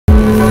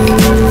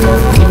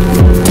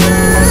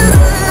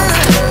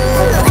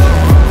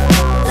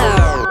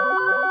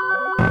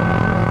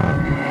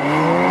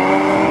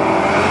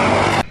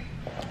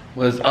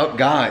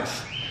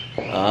Guys,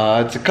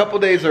 it's a couple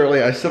days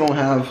early. I still don't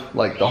have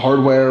like the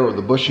hardware or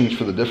the bushings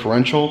for the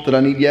differential that I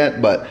need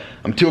yet, but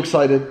I'm too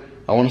excited.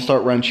 I want to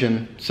start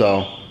wrenching,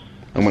 so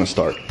I'm gonna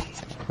start.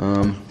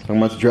 I'm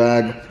about to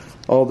drag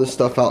all this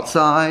stuff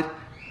outside.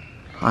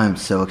 I am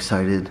so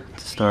excited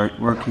to start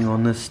working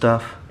on this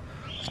stuff.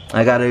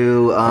 I got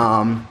to,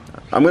 I'm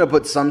gonna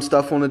put some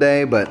stuff on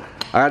today, but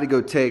I got to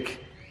go take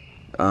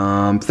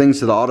things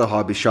to the auto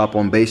hobby shop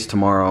on base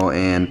tomorrow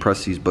and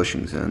press these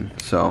bushings in.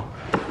 So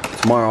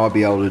tomorrow I'll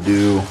be able to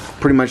do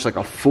pretty much like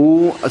a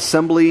full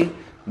assembly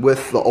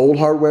with the old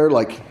hardware,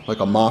 like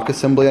a mock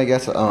assembly, I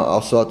guess.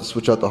 I'll still have to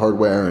switch out the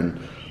hardware and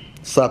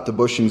slap the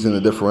bushings in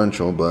the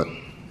differential, but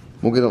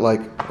we'll get it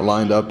like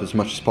lined up as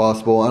much as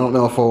possible. I don't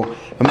know if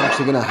I'm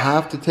actually gonna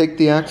have to take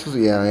the axles.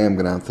 Yeah, I am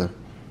gonna have to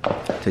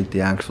take the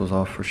axles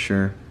off for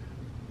sure.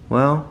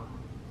 Well,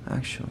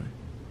 actually,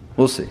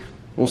 we'll see.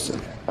 We'll see.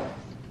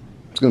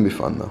 It's gonna be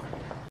fun though.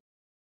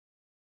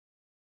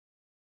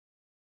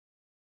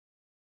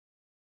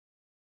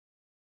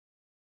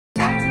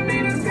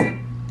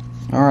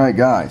 Alright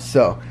guys,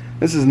 so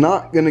this is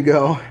not gonna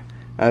go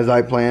as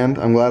I planned.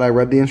 I'm glad I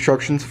read the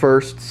instructions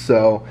first.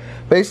 So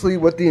basically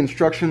what the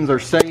instructions are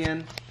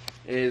saying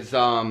is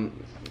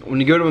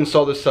when you go to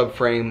install the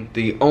subframe,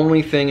 the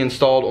only thing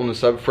installed on the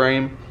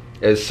subframe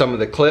is some of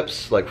the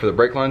clips, like for the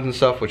brake lines and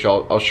stuff, which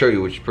I'll show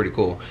you, which is pretty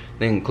cool.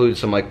 They include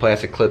some like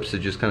plastic clips that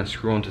just kind of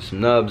screw onto some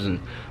nubs and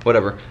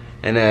whatever.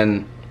 And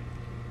then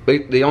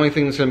the only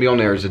thing that's going to be on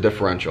there is the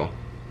differential.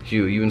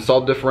 You install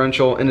the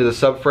differential into the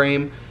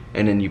subframe,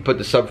 and then you put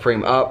the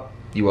subframe up,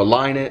 you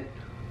align it,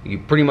 you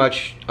pretty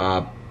much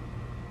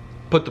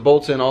put the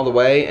bolts in all the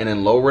way and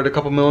then lower it a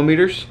couple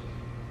millimeters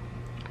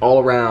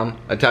all around,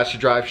 attach the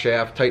drive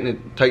shaft,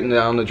 tighten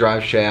down the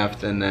drive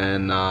shaft, and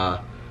then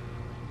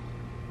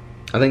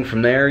I think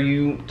from there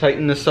you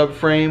tighten the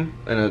subframe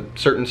in a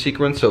certain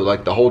sequence, so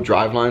like the whole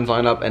drive lines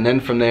line up, and then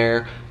from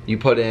there you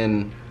put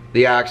in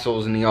the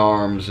axles and the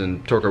arms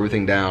and torque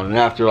everything down. And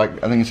after,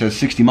 like, I think it says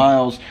 60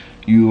 miles,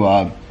 you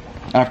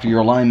after your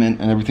alignment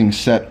and everything's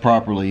set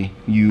properly,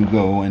 you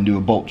go and do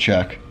a bolt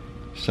check.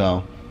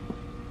 So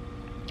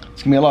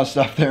it's gonna be a lot of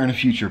stuff there in the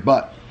future,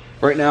 but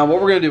right now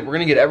what we're gonna do, we're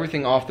gonna get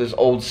everything off this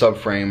old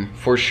subframe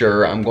for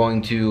sure. I'm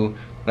going to,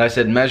 like I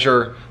said,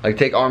 measure, like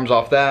take arms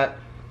off that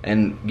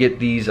and get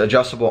these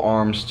adjustable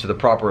arms to the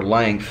proper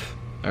length,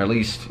 or at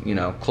least, you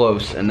know,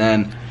 close. And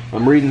then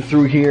I'm reading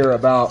through here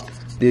about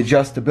the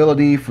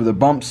adjustability for the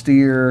bump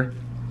steer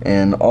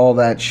and all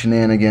that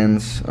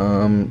shenanigans.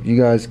 You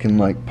guys can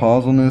like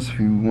pause on this if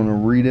you want to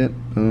read it.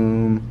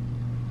 Boom.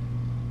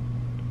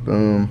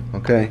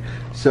 Okay,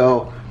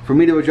 so for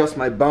me to adjust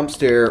my bump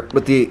steer,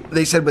 but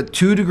they said with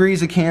 2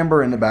 degrees of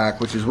camber in the back,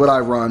 which is what I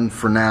run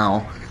for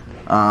now.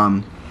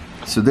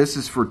 So this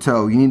is for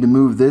toe. You need to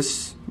move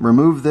this,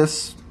 remove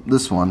this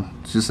one.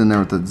 It's just in there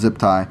with the zip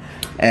tie,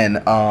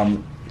 and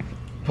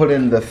put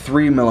in the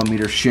 3mm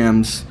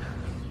shims,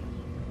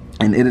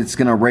 and it's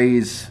gonna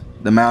raise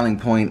the mounting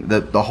point.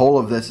 The whole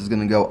of this is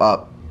gonna go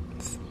up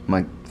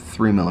like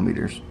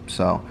 3mm.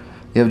 So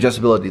you have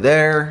adjustability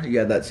there, you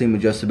got that same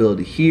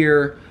adjustability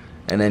here,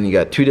 and then you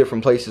got 2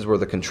 different places where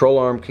the control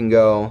arm can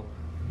go.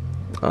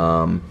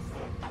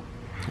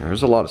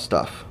 There's a lot of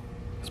stuff.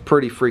 It's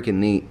pretty freaking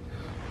neat.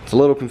 It's a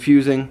little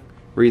confusing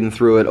reading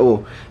through it.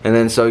 Oh, and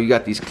then so you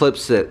got these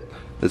clips that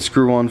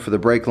screw on for the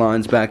brake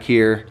lines back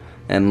here,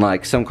 and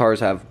like some cars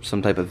have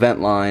some type of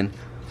vent line.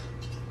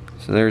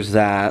 So there's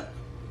that.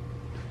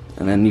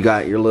 And then you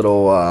got your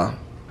little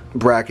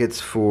brackets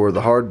for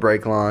the hard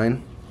brake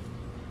line.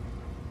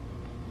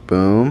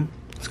 Boom.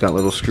 It's got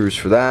little screws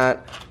for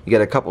that. You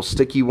got a couple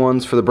sticky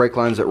ones for the brake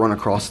lines that run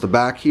across the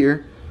back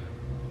here.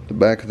 The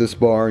back of this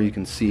bar, you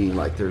can see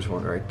like there's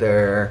one right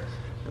there,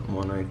 and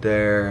one right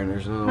there, and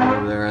there's another one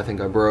over there I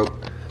think I broke.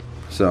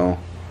 So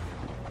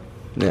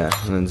yeah,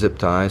 and then zip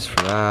ties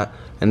for that.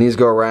 And these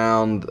go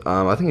around,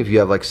 I think if you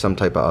have like some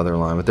type of other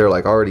line, but they're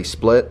like already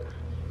split,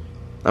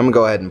 I'm gonna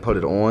go ahead and put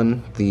it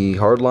on the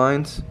hard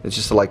lines. It's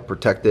just to like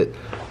protect it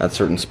at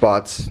certain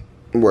spots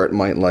where it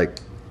might like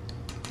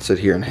sit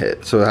here and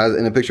hit. So it has,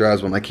 in the picture, it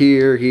has one like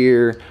here,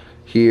 here,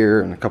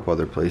 here, and a couple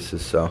other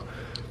places. So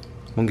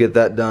we'll get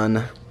that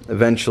done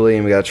eventually.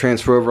 And we gotta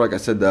transfer over, like I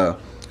said, the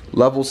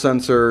level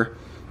sensor.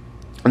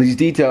 And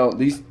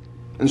these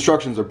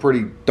instructions are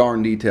pretty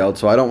darn detailed,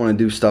 so I don't want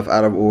to do stuff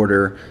out of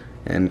order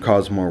and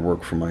cause more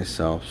work for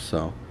myself.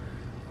 So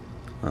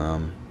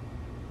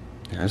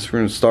yeah, so we're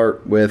going to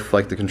start with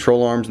like the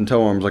control arms and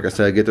toe arms. Like I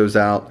said, get those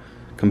out,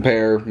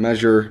 compare,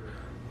 measure,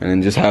 and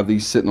then just have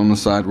these sitting on the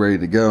side ready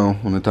to go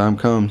when the time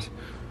comes.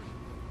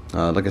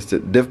 Like I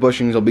said, diff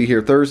bushings will be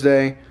here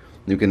Thursday.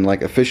 You can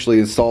like officially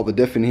install the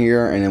diff in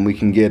here, and then we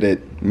can get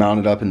it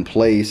mounted up in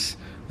place,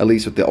 at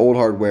least with the old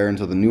hardware,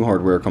 until the new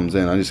hardware comes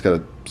in. I just got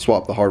to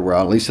swap the hardware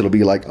out. At least it'll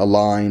be like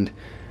aligned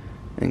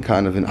and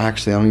kind of,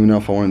 actually I don't even know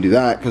if I want to do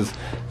that, because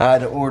I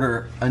had to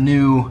order a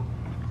new,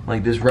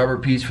 like this rubber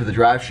piece for the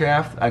drive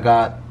shaft. I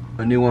got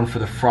a new one for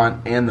the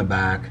front and the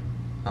back.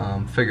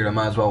 Figured I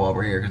might as well while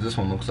we're here, because this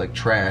one looks like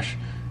trash.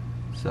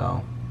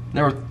 So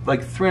they were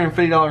like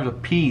 $350 a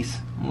piece.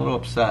 I'm a little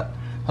upset,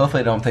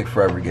 Hopefully it don't take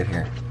forever to get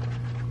here.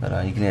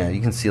 But you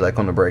can see like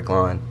on the brake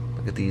line.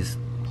 Look at these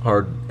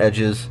hard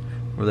edges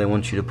where they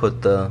want you to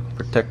put the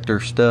protector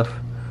stuff.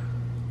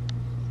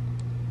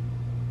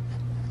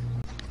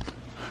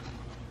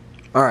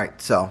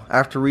 Alright, so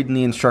after reading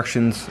the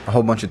instructions a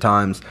whole bunch of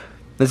times,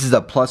 this is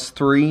a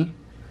 +3.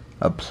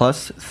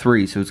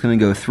 So it's going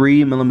to go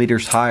 3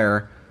 millimeters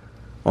higher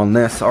on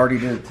this. I already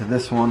did it to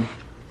this one.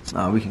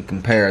 We can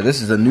compare.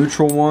 This is a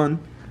neutral one,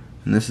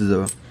 and this is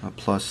a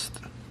plus,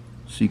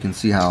 so you can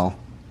see how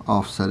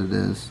offset it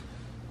is.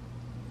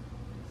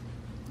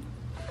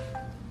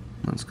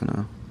 That's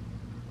gonna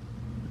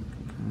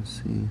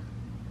see.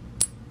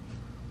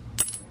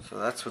 So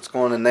that's what's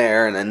going in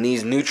there, and then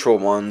these neutral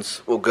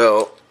ones will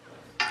go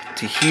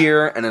to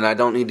here, and then I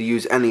don't need to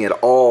use any at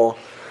all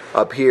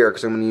up here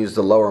because I'm going to use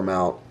the lower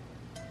mount.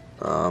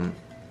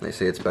 They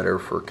say it's better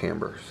for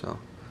camber, so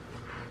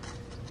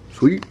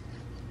sweet.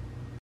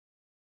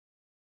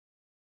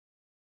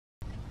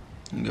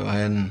 Go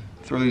ahead and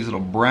throw these little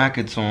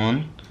brackets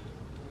on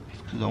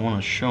because I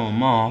want to show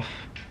them off.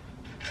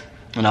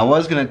 And I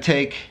was going to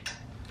take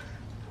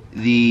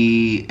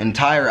the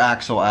entire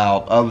axle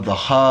out of the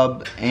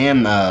hub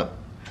and the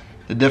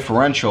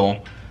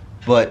differential,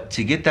 but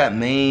to get that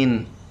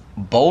main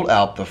bolt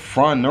out the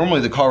front,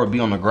 normally the car would be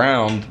on the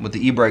ground with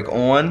the e-brake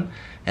on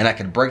and I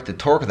could break the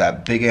torque of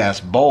that big ass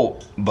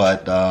bolt,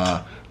 but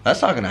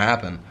that's not going to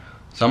happen.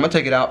 So I'm going to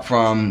take it out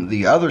from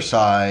the other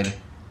side,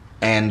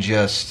 and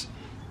just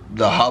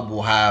the hub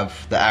will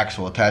have the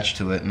axle attached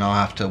to it, and I'll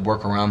have to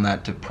work around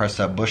that to press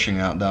that bushing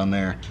out down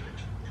there.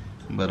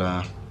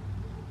 But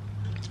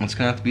it's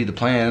gonna have to be the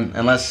plan,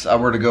 unless I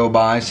were to go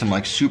buy some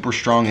like super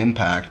strong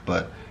impact,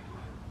 but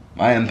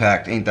my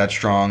impact ain't that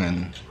strong,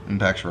 and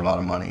impacts for a lot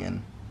of money,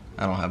 and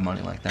I don't have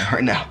money like that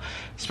right now,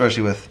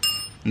 especially with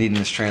needing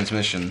this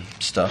transmission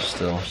stuff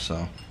still.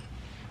 So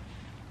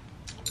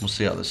we'll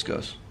see how this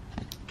goes.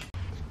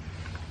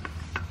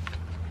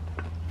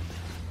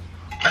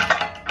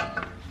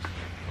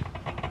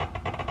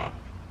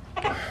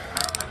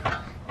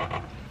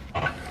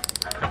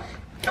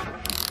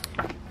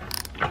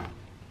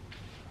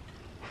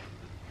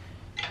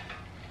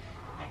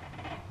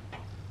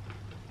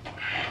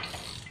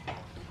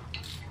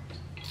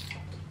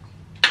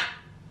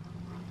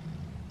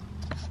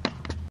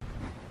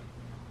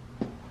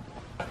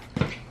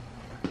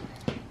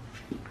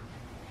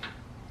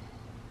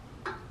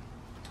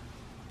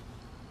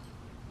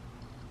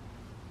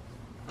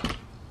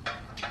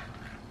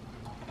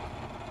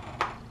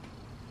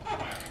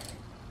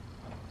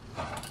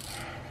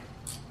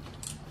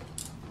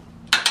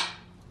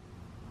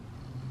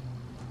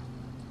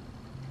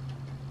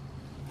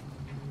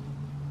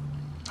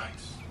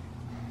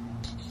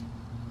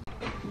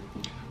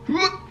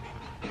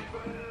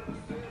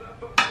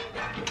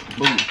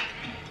 Boom.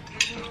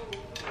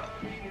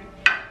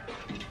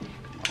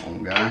 Oh,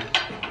 guy.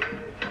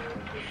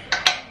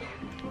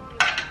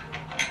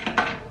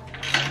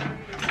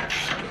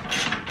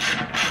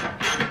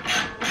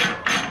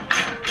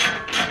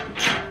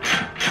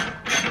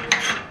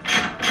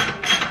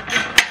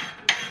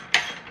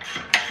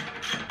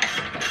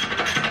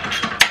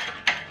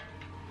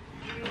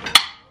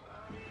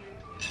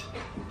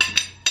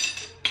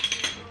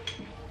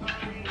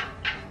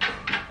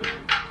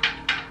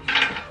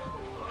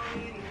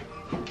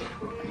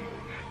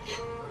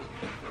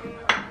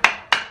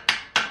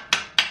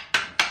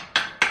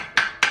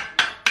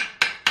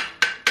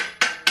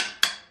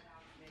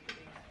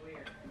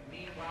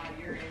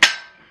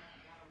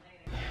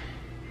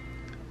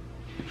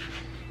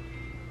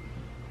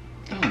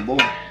 Oh boy,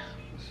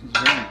 this is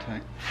very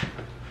tight.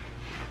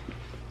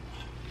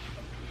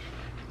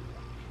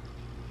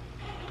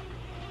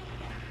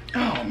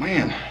 Oh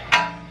man.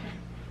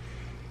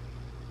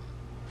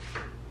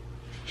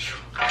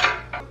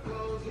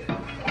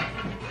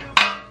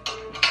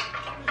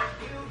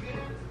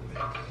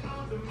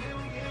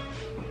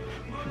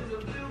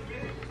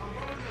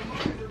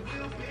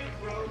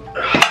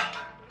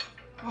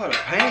 What a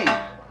pain.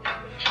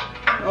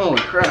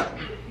 Holy crap.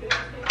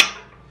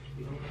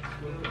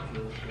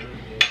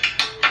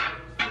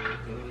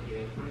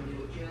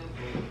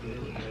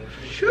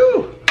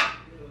 Shoo!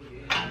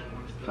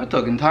 That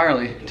took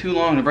entirely too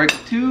long to break.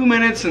 2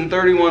 minutes and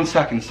 31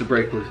 seconds to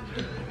break loose.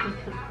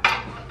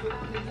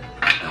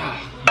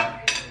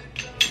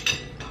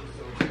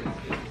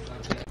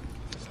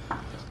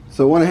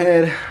 So went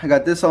ahead, I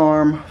got this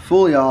arm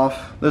fully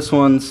off. This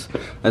one's,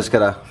 I just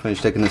gotta finish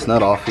taking this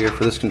nut off here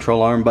for this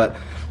control arm, but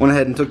went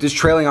ahead and took this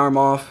trailing arm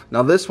off.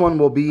 Now this one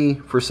will be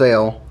for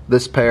sale,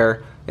 this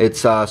pair.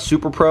 It's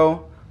Super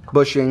Pro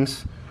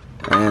bushings,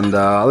 and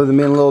other than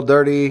being a little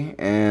dirty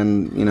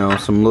and, you know,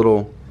 some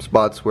little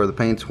spots where the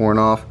paint's worn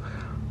off,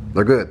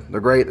 they're good, they're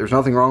great. There's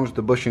nothing wrong with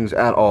the bushings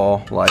at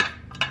all. Like,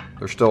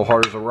 they're still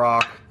hard as a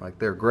rock, like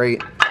they're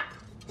great.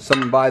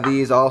 Someone buy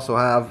these. I also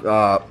have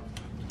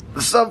the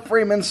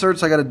subframe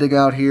inserts I gotta dig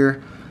out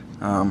here.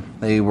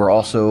 They will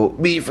also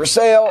be for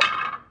sale.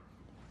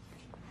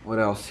 What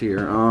else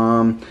here?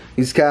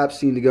 These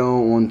caps need to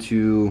go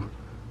onto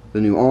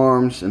the new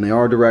arms, and they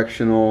are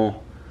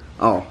directional.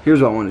 Oh,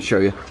 here's what I wanted to show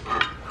you.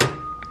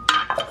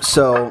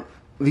 So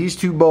these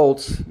two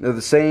bolts, they're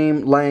the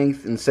same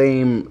length and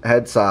same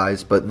head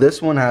size, but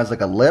this one has like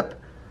a lip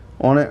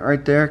on it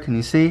right there. Can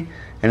you see?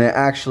 And it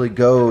actually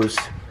goes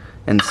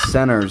and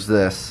centers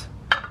this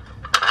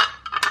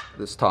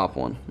top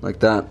one like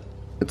that.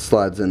 It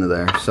slides into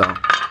there. So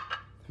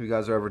if you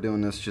guys are ever doing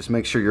this, just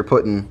make sure you're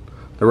putting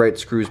the right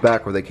screws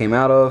back where they came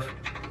out of.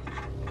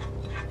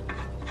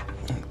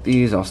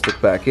 These I'll stick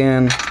back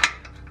in,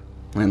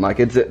 and like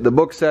the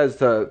book says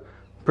to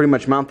pretty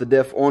much mount the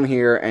diff on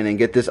here and then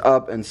get this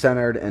up and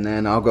centered, and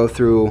then I'll go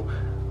through.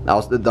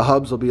 The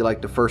hubs will be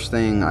like the first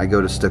thing I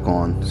go to stick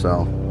on.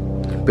 So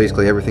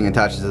basically everything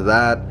attaches to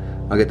that.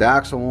 I'll get the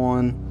axle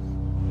on,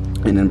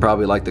 and then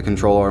probably like the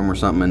control arm or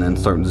something, and then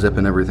start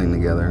zipping everything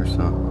together.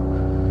 So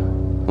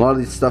a lot of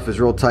this stuff is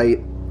real tight,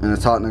 and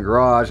it's hot in the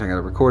garage. I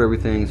gotta record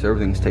everything, so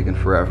everything's taking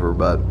forever,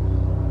 but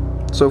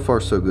so far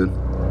so good.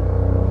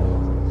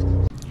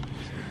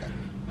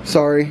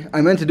 Sorry,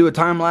 I meant to do a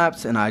time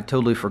lapse and I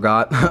totally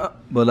forgot.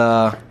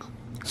 But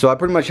so I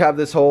pretty much have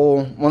this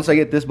whole, once I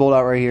get this bolt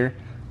out right here,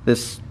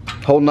 this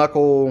whole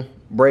knuckle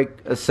brake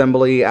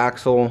assembly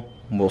axle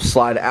will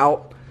slide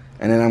out,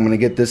 and then I'm gonna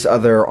get this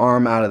other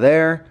arm out of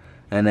there,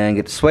 and then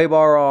get the sway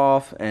bar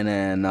off, and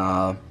then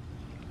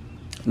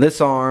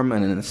this arm,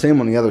 and then the same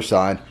on the other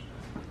side.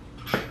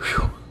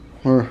 Whew.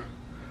 We're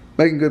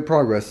making good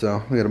progress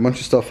though. We got a bunch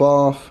of stuff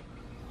off,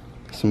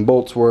 some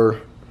bolts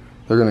where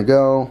they're gonna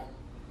go.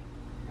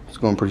 It's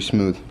going pretty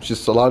smooth. It's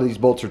just a lot of these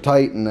bolts are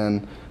tight, and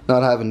then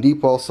not having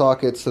deep well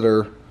sockets that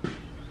are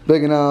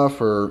big enough,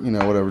 or you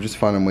know, whatever, just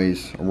finding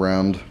ways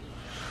around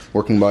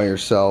working by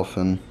yourself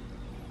and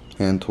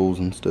hand tools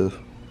and stuff.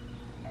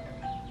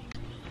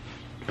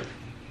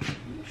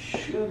 You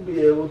should be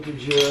able to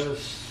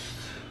just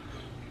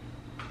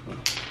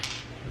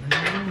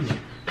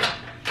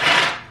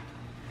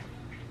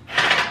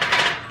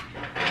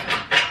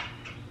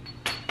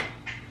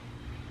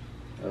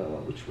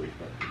which way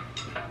back?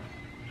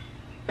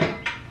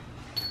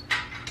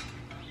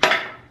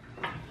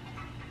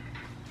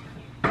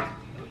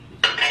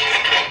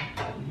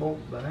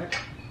 Bolt back.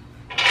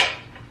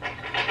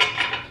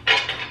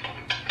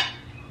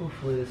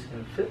 Hopefully this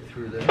can fit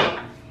through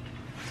there.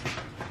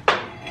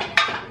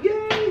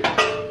 Yay!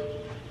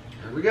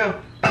 There we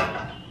go.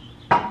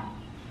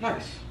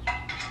 Nice.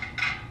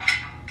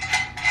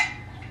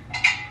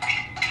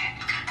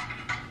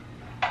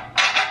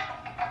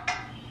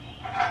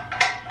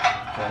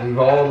 I'll leave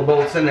all the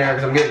bolts in there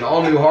because I'm getting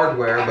all new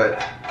hardware,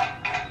 but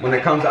when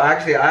it comes to,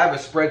 actually I have a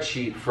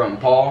spreadsheet from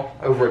Paul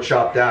over at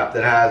Shop Dap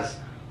that has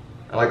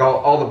like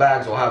all the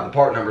bags will have the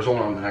part numbers on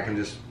them, and I can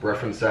just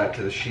reference that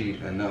to the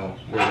sheet and know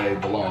where they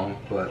belong.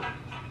 But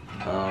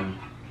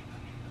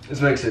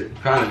this makes it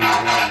kind of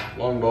easy.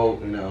 Long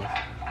bolt, you know.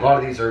 A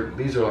lot of these are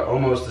like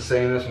almost the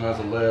same. This one has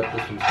a lip.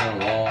 This one's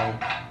kind of long.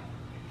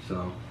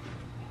 So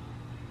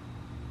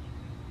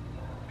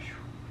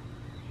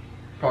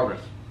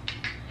progress.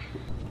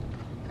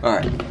 All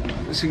right,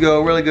 this could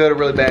go really good or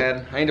really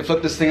bad. I need to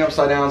flip this thing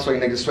upside down so I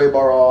can take the sway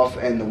bar off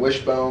and the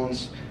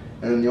wishbones,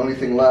 and then the only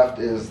thing left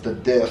is the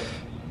diff.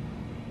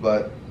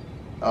 But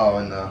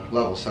and the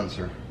level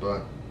sensor,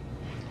 but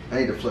I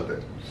need to flip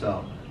it.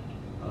 So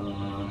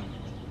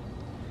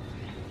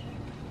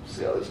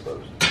see how this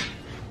goes.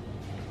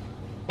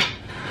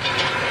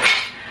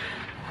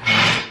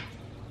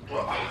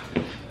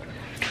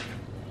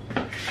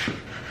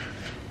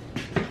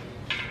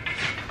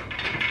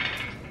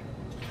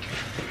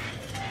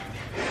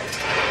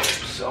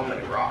 So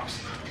many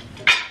rocks.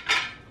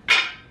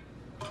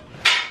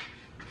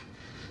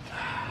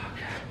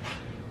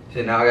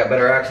 So now I got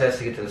better access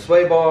to get to the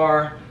sway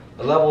bar,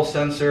 the level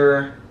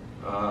sensor,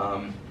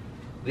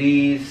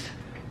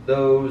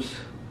 those,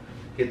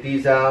 get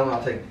these out.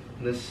 I'll take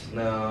this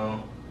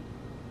now.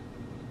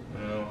 I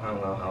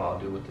don't know how I'll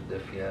do with the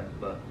diff yet,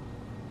 but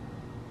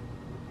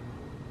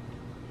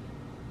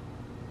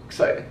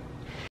exciting.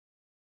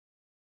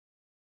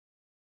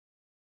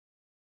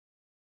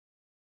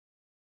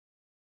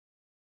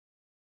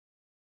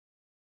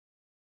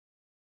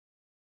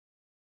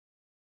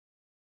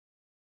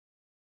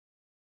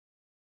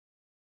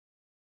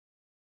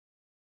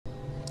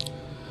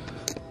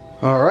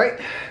 Alright,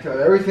 got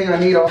everything I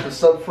need off the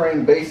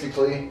subframe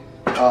basically.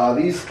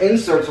 These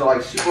inserts are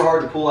like super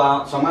hard to pull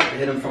out, so I'm going to have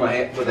to hit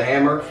them with a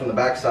hammer from the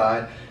back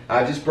side.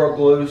 I just broke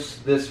loose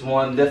this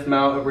one diff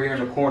mount over here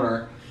in the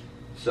corner.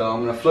 So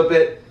I'm going to flip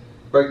it,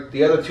 break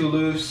the other two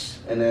loose,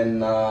 and then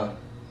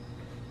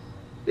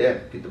yeah,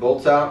 get the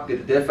bolts out,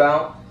 get the diff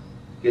out,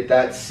 get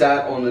that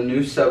sat on the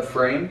new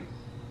subframe,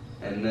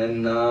 and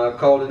then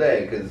call it a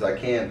day, because I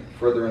can't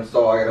further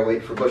install. I got to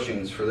wait for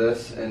bushings for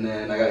this, and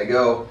then I got to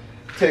go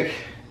take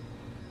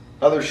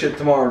other shit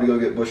tomorrow to go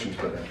get bushings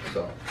put in.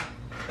 So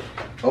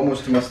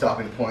almost to my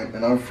stopping point,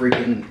 and I'm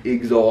freaking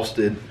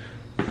exhausted.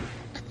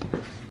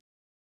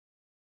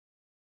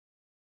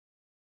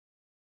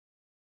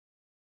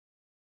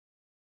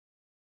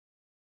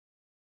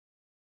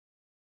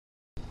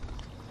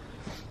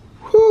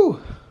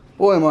 Whew,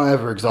 boy am I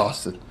ever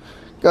exhausted.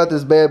 Got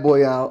this bad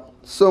boy out,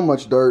 so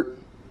much dirt,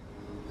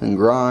 and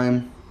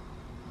grime.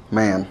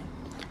 Man,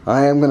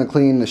 I am going to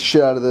clean the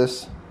shit out of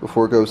this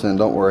before it goes in.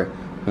 Don't worry.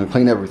 I'm going to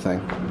clean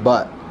everything.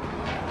 But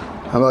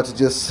I'm about to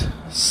just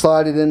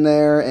slide it in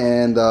there,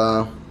 and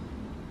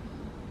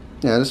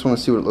yeah, I just want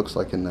to see what it looks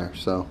like in there.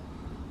 So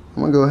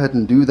I'm going to go ahead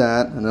and do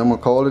that, and then I'm going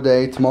to call it a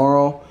day.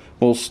 Tomorrow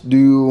we'll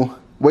do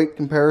weight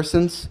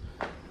comparisons,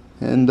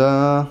 and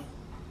then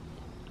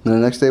the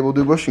next day we'll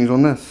do bushings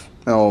on this.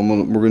 Oh,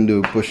 we're going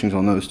to do bushings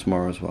on those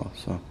tomorrow as well.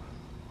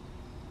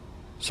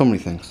 So many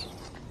things.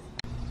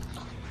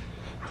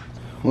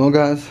 Well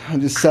guys, I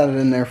just sat it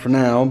in there for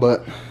now,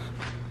 but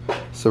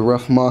it's a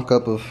rough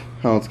mock-up of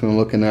how it's going to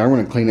look in there. I'm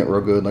going to clean it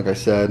real good, like I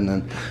said, and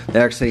then they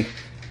actually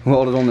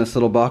welded on this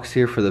little box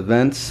here for the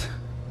vents.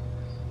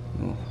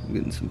 Oh, I'm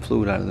getting some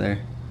fluid out of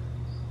there.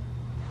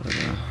 But,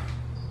 yeah,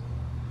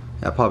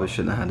 I probably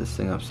shouldn't have had this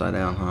thing upside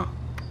down, huh?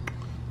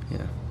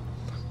 Yeah.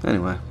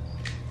 Anyway.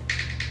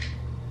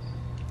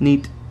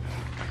 Neat.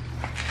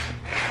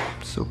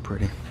 So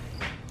pretty.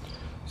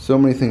 So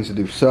many things to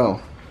do. So,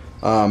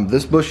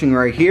 this bushing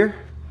right here,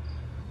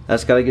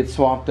 that's got to get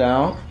swapped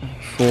out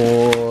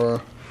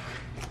for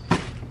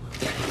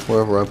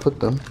wherever I put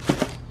them.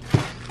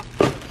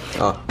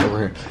 Ah, over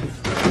here.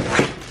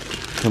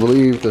 I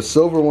believe the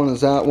silver one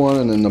is that one,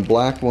 and then the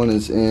black one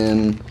is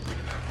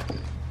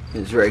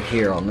right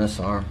here on this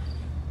arm.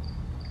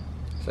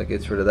 So it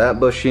gets rid of that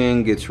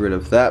bushing, gets rid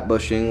of that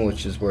bushing,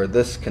 which is where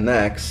this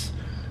connects.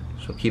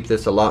 So keep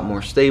this a lot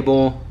more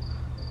stable.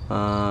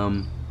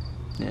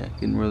 Yeah,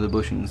 getting rid of the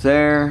bushings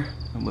there,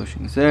 the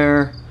bushings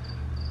there,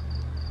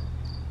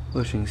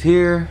 bushings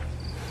here.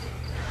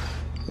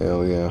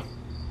 Hell yeah.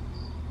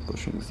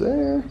 Bushings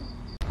there.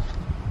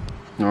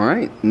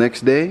 Alright,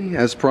 next day,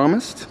 as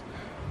promised,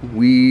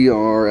 we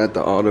are at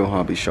the auto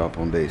hobby shop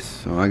on base.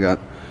 So I got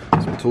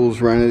some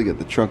tools rented to get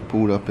the truck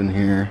pulled up in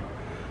here.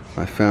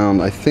 I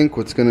found, I think,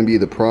 what's going to be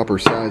the proper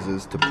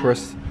sizes to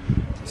press.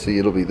 See,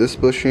 it'll be this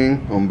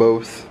bushing on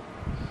both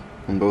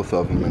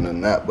of them, and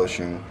then that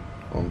bushing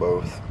on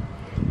both.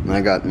 And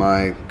I got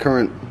my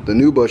the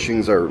new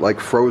bushings are like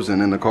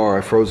frozen in the car.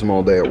 I froze them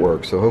all day at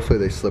work, so hopefully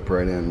they slip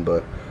right in.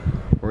 But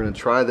we're going to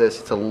try this.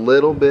 It's a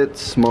little bit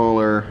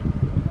smaller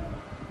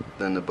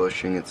than the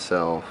bushing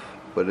itself,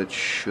 but it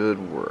should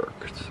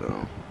work,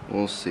 so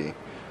we'll see.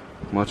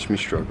 Watch me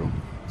struggle.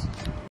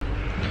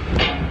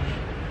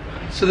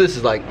 So this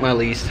is like my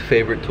least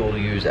favorite tool to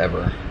use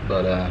ever,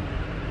 but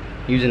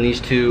using these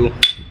two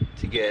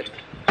to get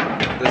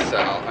this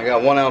out. I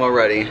got one out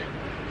already.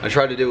 I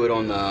tried to do it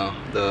on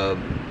the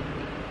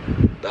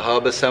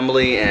hub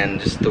assembly, and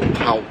just the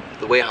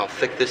way how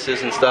thick this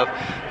is and stuff,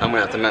 I'm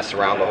gonna have to mess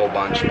around a whole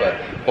bunch. But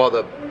while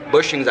the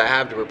bushings I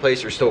have to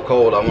replace are still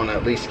cold, I want to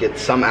at least get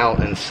some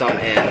out and some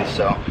in.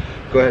 So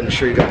go ahead and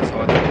show you guys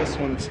how I do this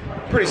one. It's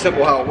pretty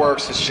simple how it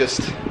works. It's just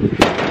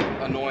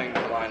annoying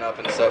to line up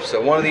and stuff. So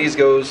one of these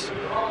goes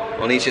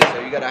on each, so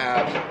you gotta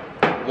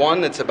have one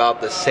that's about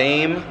the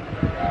same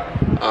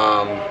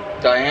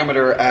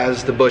diameter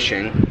as the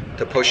bushing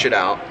to push it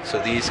out. So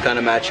these kind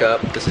of match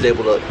up. This is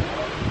able to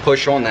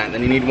push on that. And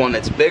then you need one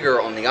that's bigger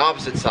on the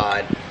opposite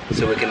side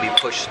so it can be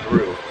pushed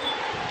through.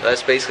 So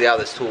that's basically how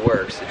this tool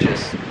works. It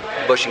just,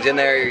 the bushing's in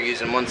there, you're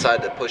using one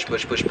side to push,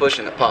 push, push, push,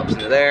 and it pops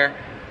into there,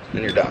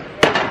 and you're done.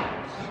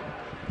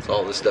 So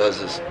all this does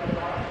is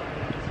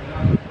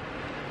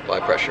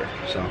apply pressure.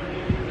 So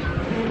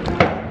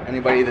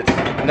anybody that's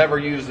never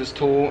used this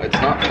tool, it's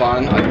not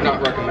fun. I do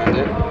not recommend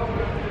it.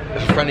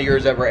 If a friend of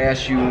yours ever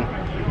asks you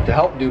to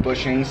help do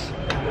bushings,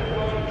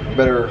 you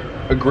better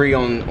agree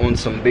on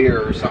some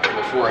beer or something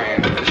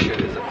beforehand. This shit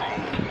is a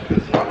pain.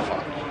 It's not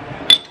fun.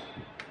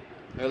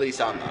 Or at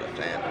least I'm not a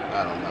fan.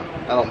 I don't know.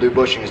 I don't do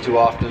bushings too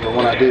often, but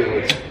when I do,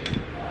 it's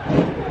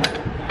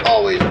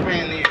always a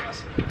pain in the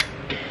ass.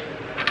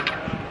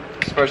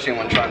 Especially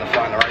when trying to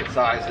find the right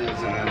sizes,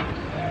 and then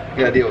you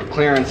gotta deal with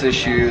clearance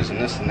issues and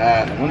this and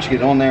that. And once you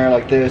get on there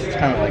like this, it's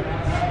kind of like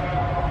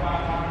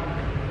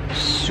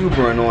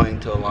super annoying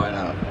to line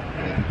up.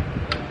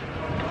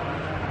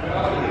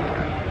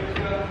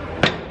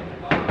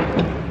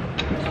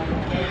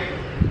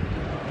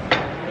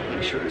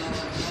 Make sure this is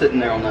sitting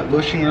there on that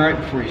bushing right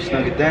before you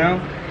snug it down.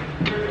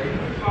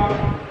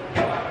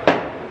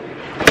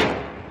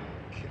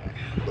 Okay,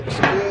 looks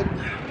good.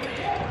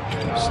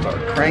 Start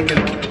cranking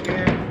right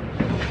here.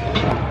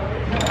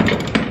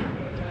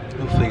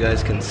 Hopefully you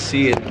guys can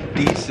see it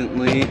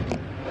decently.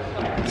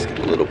 Let's get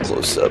a little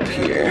close up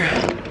here.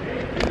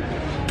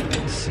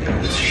 Let's see how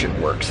this shit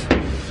works.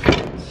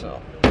 So,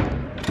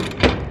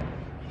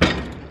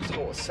 this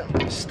whole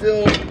assembly is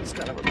still, it's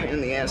kind of a pain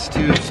in the ass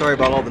too. Sorry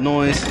about all the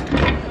noise.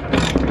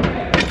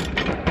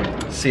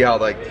 See how,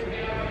 like,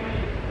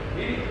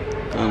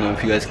 I don't know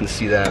if you guys can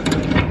see that.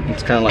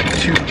 It's kind of like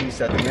two piece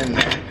at the end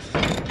there.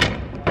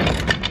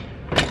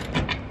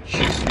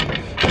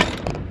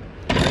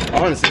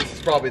 Honestly, this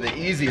is probably the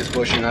easiest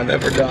bushing I've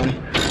ever done.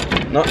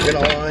 Not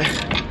gonna lie.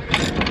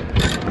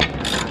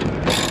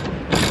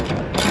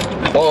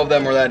 If all of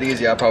them were that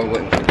easy, I probably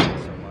wouldn't do it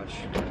so much.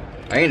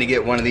 I need to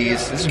get one of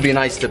these. This would be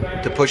nice to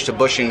push the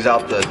bushings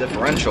out the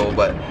differential,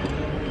 but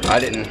I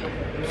didn't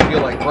feel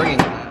like bringing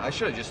that. I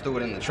should have just threw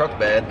it in the truck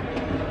bed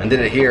and did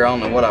it here. I don't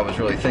know what I was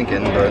really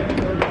thinking, but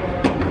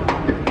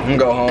I'm gonna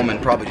go home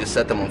and probably just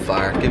set them on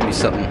fire. Give me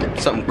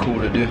something cool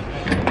to do.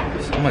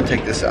 So I'm gonna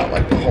take this out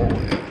like the whole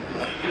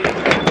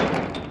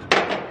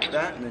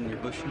that, and then your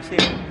bushings here.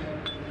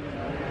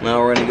 Now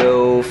we're gonna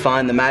go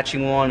find the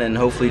matching one and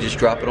hopefully just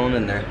drop it on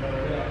in there.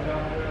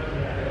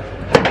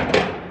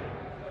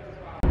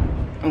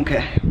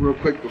 Okay, real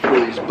quick before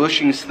these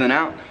bushings thin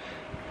out.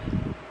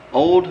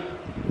 Old,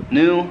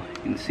 new, you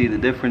can see the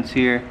difference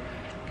here.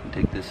 I can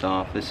take this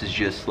off. This is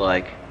just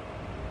like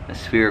a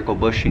spherical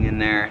bushing in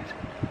there. It's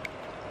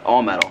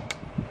all metal.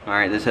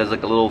 Alright, this has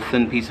like a little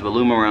thin piece of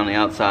aluminum around the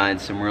outside,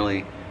 some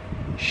really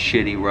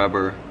shitty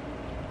rubber.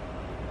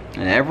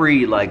 And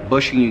every like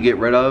bushing you get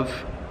rid of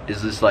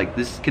is this like,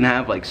 this can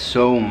have like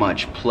so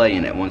much play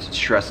in it once it's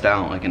stressed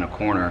out like in a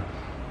corner.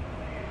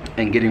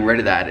 And getting rid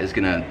of that is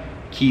gonna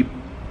keep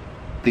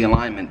the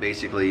alignment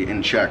basically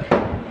in check.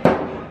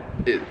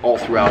 It all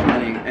throughout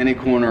any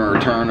corner or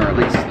turn, or at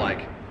least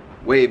like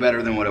way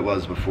better than what it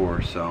was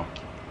before. So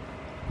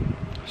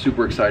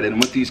super excited.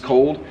 And with these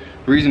cold,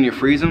 the reason you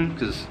freeze them,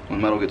 because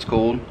when metal gets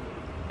cold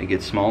it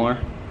gets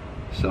smaller,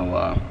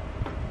 so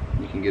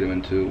you can get them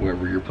into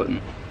wherever you're putting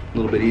a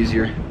little bit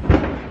easier.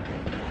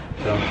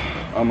 So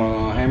I'm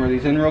gonna hammer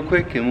these in real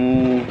quick and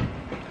we'll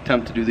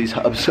attempt to do these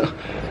hubs.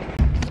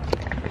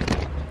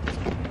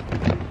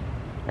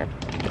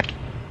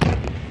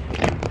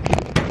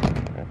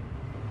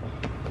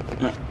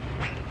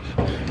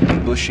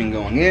 Bushing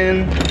going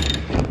in.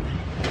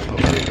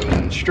 Hopefully it goes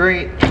in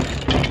straight.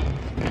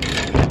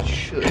 It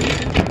should.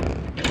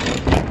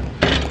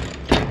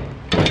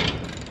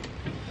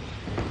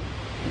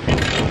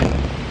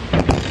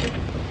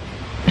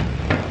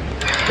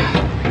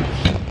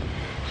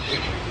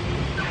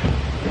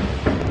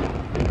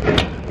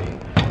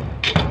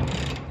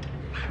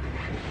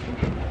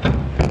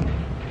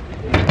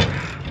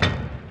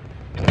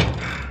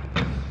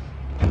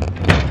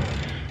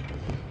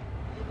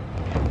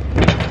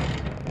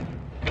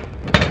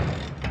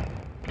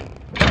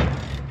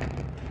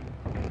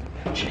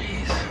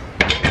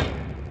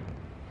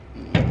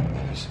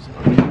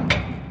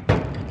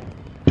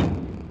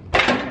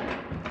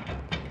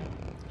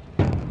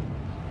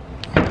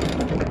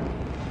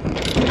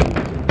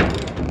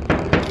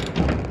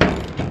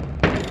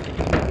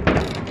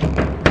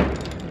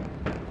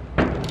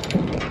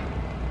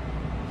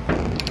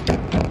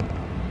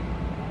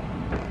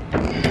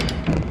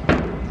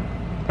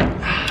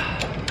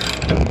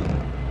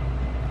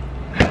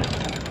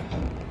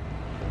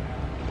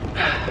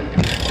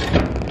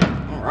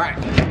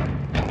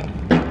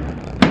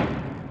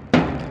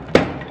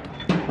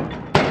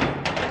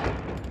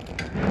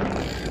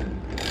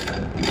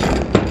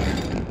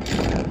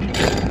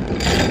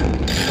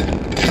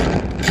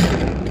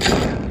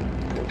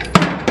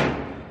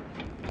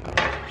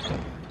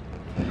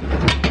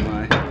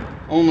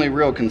 Only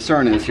real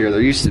concern is here,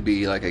 there used to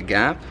be like a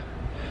gap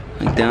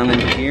like down in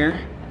here.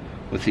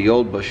 With the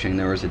old bushing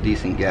there was a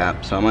decent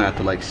gap, so I might have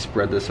to like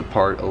spread this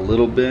apart a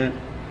little bit,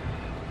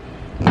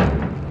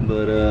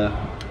 but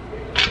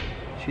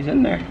she's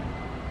in there.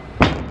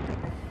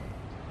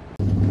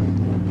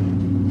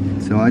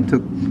 So I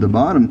took the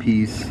bottom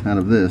piece out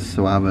of this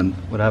so I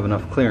would have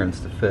enough clearance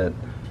to fit.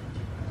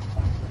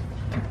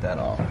 Took that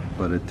off,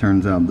 but it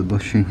turns out the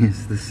bushing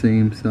is the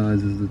same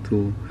size as the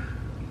tool.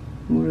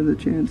 What are the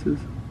chances?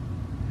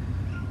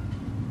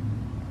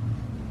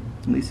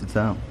 At least it's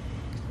out.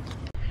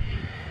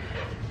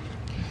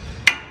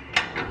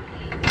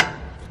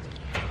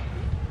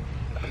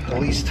 The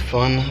least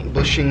fun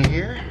bushing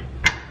here.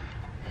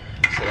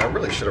 So I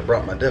really should have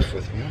brought my diff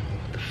with me. I don't know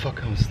what the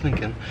fuck I was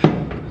thinking.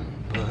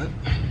 But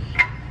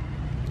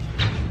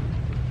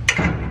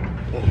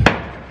we'll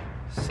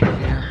sit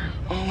here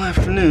all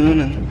afternoon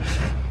and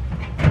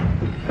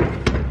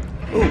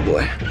oh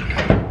boy.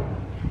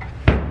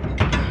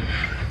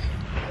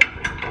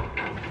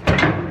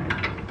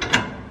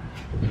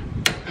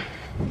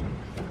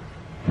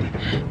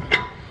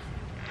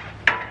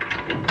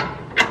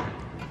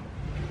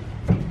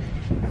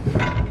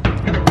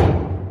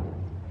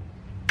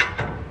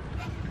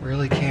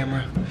 Really,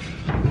 camera?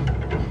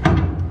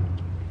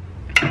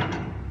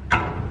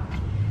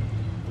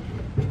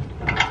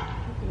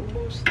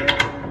 Almost there.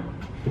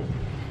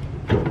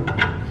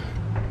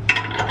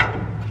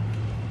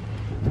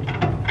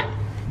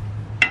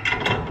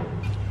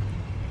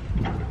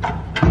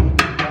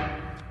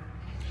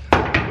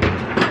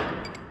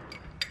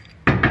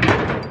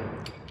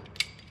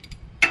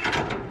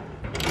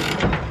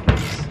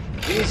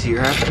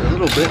 Easier after a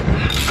little bit.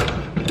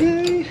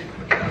 Yay.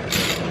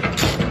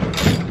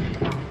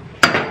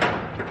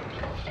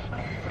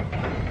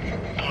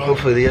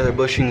 Hopefully the other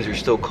bushings are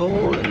still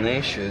cold and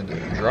they should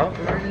drop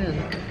right in.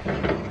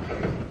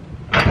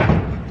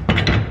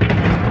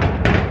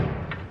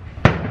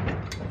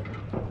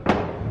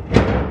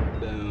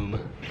 Boom.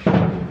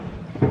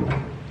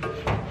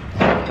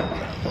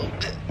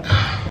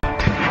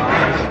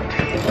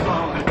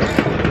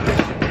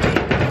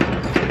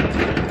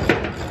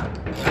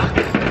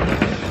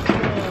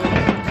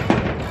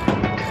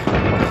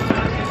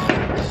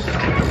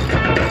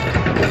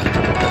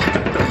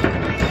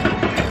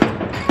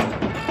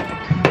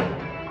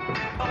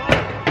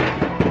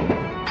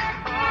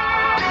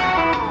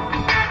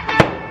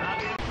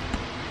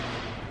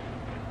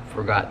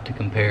 forgot to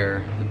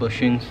compare the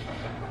bushings.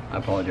 I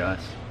apologize,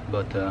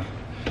 but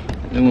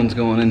new one's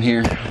going in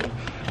here.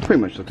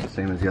 Pretty much looks the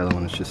same as the other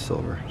one, it's just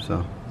silver.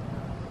 So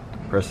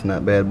pressing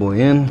that bad boy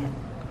in.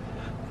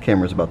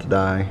 Camera's about to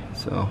die,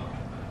 so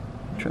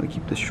I'm trying to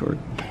keep this short.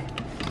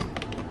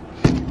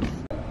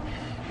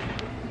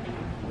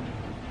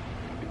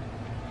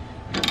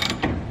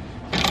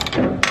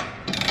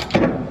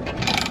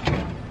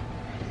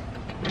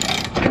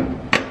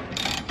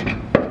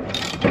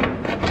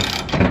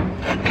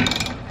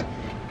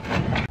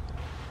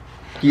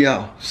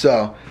 Yo,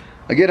 so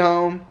I get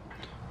home,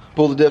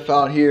 pull the diff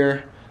out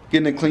here,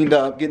 getting it cleaned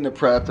up, getting it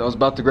prepped. I was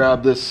about to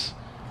grab this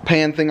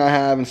pan thing I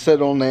have and set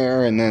it on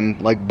there and then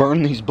like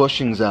burn these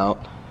bushings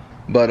out.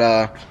 But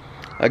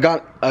I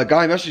got a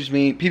guy messaged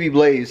me, PB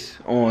Blaze,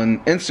 on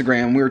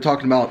Instagram. We were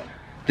talking about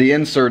the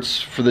inserts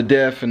for the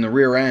diff and the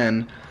rear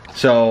end.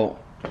 So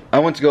I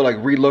went to go like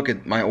relook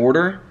at my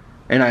order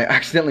and I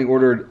accidentally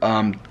ordered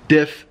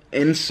diff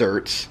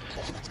inserts.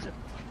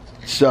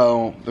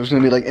 So there's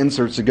gonna be like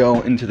inserts to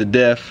go into the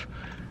diff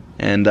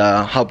and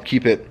help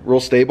keep it real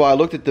stable. I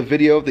looked at the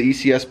video the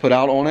ECS put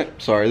out on it.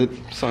 Sorry,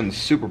 the sun's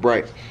super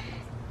bright.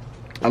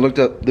 I looked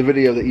at the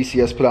video the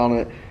ECS put out on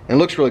it and it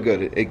looks really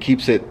good. It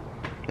keeps it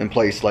in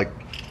place like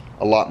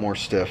a lot more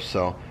stiff.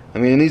 So I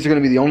mean, these are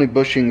gonna be the only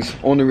bushings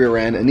on the rear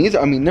end, and these,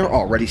 I mean, they're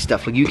already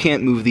stiff. Like you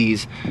can't move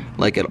these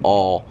like at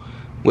all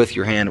with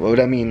your hand. What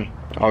I mean,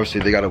 obviously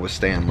they gotta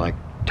withstand like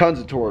tons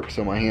of torque,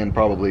 so my hand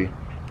probably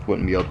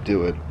wouldn't be able to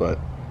do it, but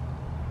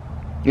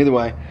either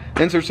way,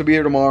 inserts will be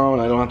here tomorrow and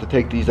I don't have to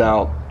take these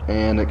out,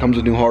 and it comes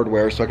with new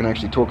hardware so I can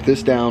actually torque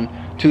this down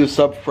to the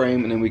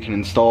subframe and then we can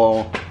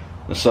install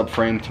the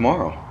subframe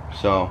tomorrow.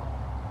 So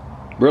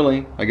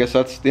really, I guess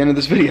that's the end of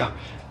this video.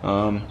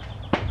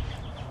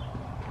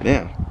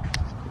 Yeah,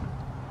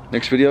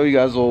 next video you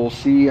guys will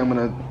see I'm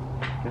gonna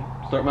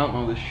start mounting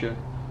all this shit.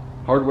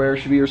 Hardware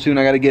should be here soon.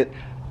 I gotta get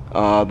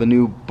the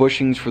new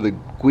bushings for the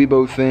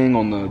Guibo thing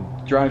on the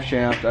drive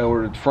shaft. I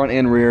ordered front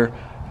and rear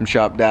from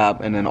Shop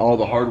Dap, and then all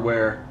the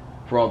hardware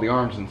for all the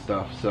arms and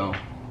stuff. So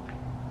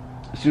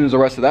as soon as the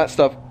rest of that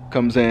stuff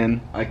comes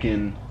in, I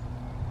can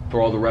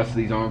throw all the rest of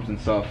these arms and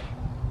stuff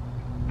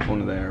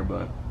onto there.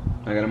 But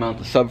I gotta mount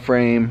the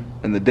subframe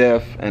and the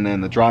diff and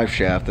then the drive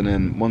shaft, and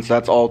then once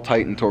that's all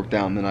tight and torqued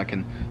down, then I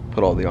can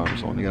put all the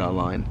arms on. You gotta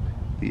align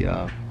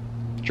the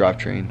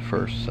drivetrain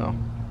first. So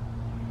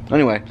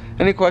anyway,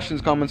 any questions,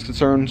 comments,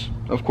 concerns,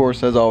 of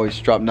course, as always,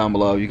 drop them down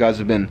below. You guys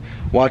have been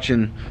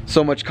watching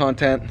so much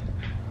content.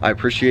 I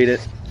appreciate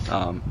it.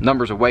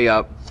 Numbers are way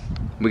up.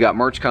 We got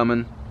merch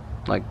coming,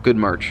 like good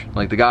merch.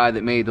 Like the guy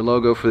that made the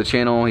logo for the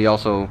channel, he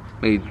also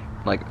made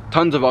like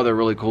tons of other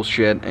really cool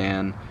shit,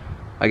 and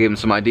I gave him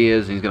some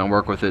ideas and he's gonna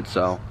work with it.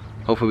 So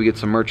hopefully we get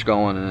some merch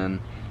going, and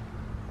then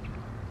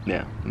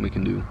yeah, we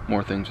can do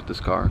more things with this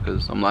car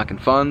because I'm lacking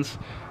funds.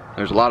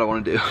 There's a lot I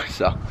want to do.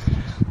 So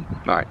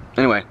alright,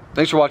 anyway,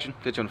 thanks for watching.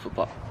 Catch you on the flip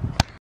flop.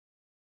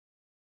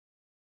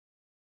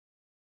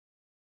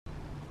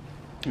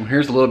 Well,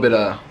 here's a little bit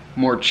of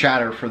more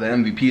chatter for the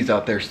MVPs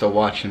out there still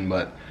watching,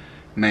 but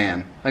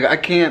man, like I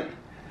can't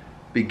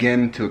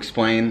begin to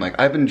explain. Like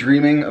I've been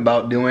dreaming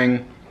about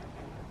doing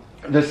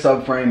this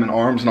subframe and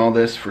arms and all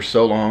this for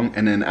so long,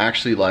 and then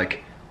actually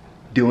like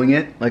doing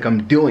it, like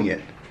I'm doing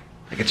it.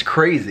 Like it's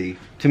crazy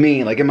to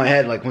me, like in my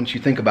head, like once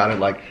you think about it,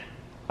 like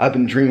I've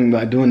been dreaming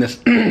about doing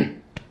this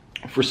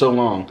for so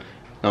long.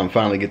 Now I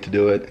finally get to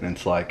do it, and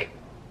it's like,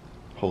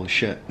 holy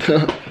shit.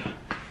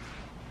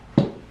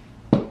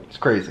 It's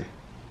crazy.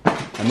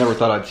 I never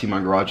thought I'd see my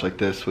garage like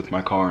this with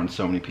my car in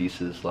so many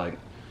pieces. Like,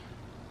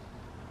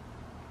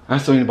 I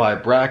still need to buy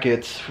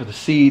brackets for the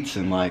seats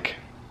and like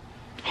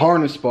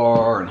harness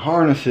bar and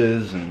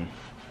harnesses and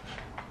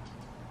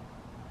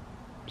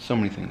so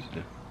many things to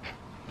do.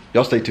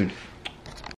 Y'all stay tuned.